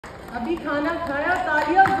अभी खाना खाया,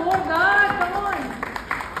 तालियां जोरदार, come on.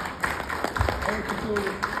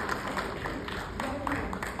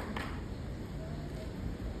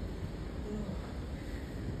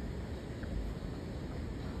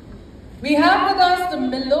 We have with us the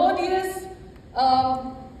melodious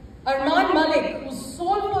Armaan Malik, whose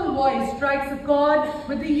soulful voice strikes a chord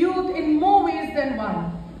with the youth in more ways than one.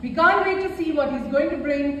 We can't wait to see what he's going to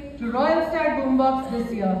bring to Royal Stag Boombox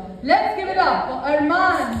this year. Let's give it up for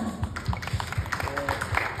Armaan.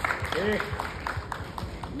 Hey,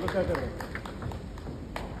 look at her.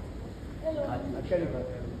 Hello. How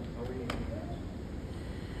are you?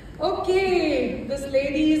 Okay, this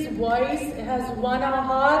lady's voice has won our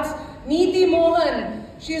hearts. Neeti Mohan.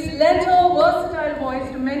 She's lent her versatile voice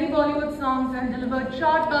to many Bollywood songs and delivered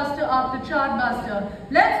chartbuster after chartbuster.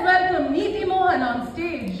 Let's welcome Neeti Mohan on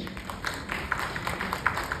stage.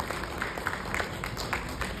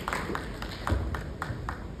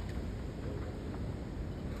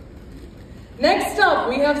 Next up,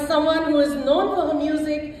 we have someone who is known for her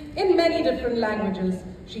music in many different languages.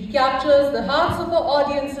 She captures the hearts of her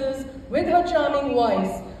audiences with her charming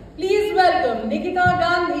voice. Please welcome Nikita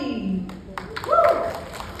Gandhi. Woo!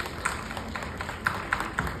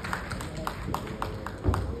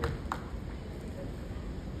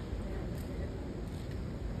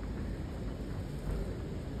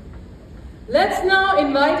 Let's now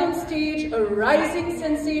invite on stage a rising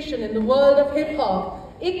sensation in the world of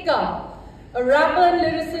hip-hop, Ikka. A rapper and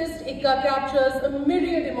lyricist, Ikka captures a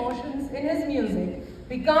myriad emotions in his music.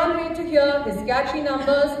 We can't wait to hear his catchy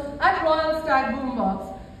numbers at Royal Stag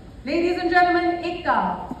Boombox. Ladies and gentlemen,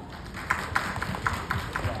 Ikka.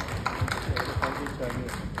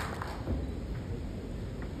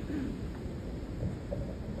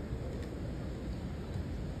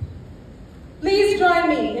 Please join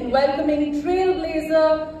me in welcoming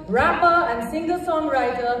trailblazer, rapper and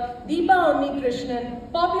singer-songwriter Deepa Onni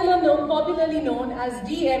Krishnan, popularly known as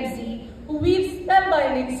DMC, who weaves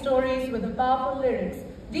spellbinding stories with the powerful lyrics.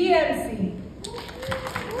 DMC.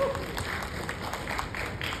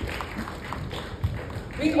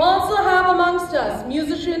 We also have amongst us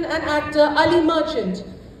musician and actor Ali Merchant,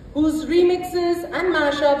 whose remixes and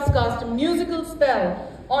mashups cast a musical spell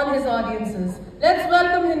on his audiences. Let's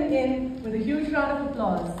welcome him in with a huge round of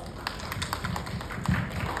applause.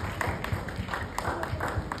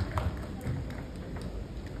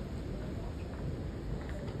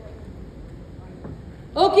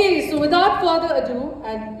 Okay, so without further ado,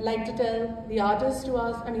 I'd like to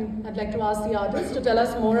ask the artists to tell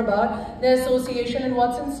us more about their association and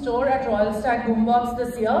what's in store at Royal Stag Boombox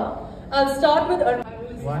this year. I'll start with Armaan.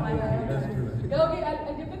 Okay,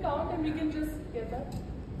 I'll give the count and we can just get that.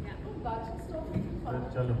 Yeah. Oh, Badshah, stop making fun.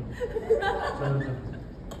 Chalo.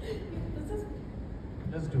 This is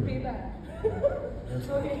Let's do it. payback.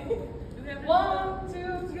 Okay. 1,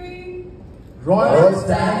 2, 3. Royal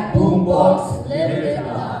Stag Boombox, let it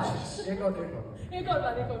large. Take out. एक और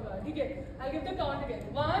बार, ठीक है? I'll give the count again.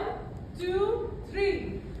 1, 2,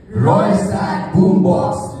 3. Royal Stag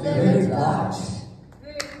Boombox, let it large.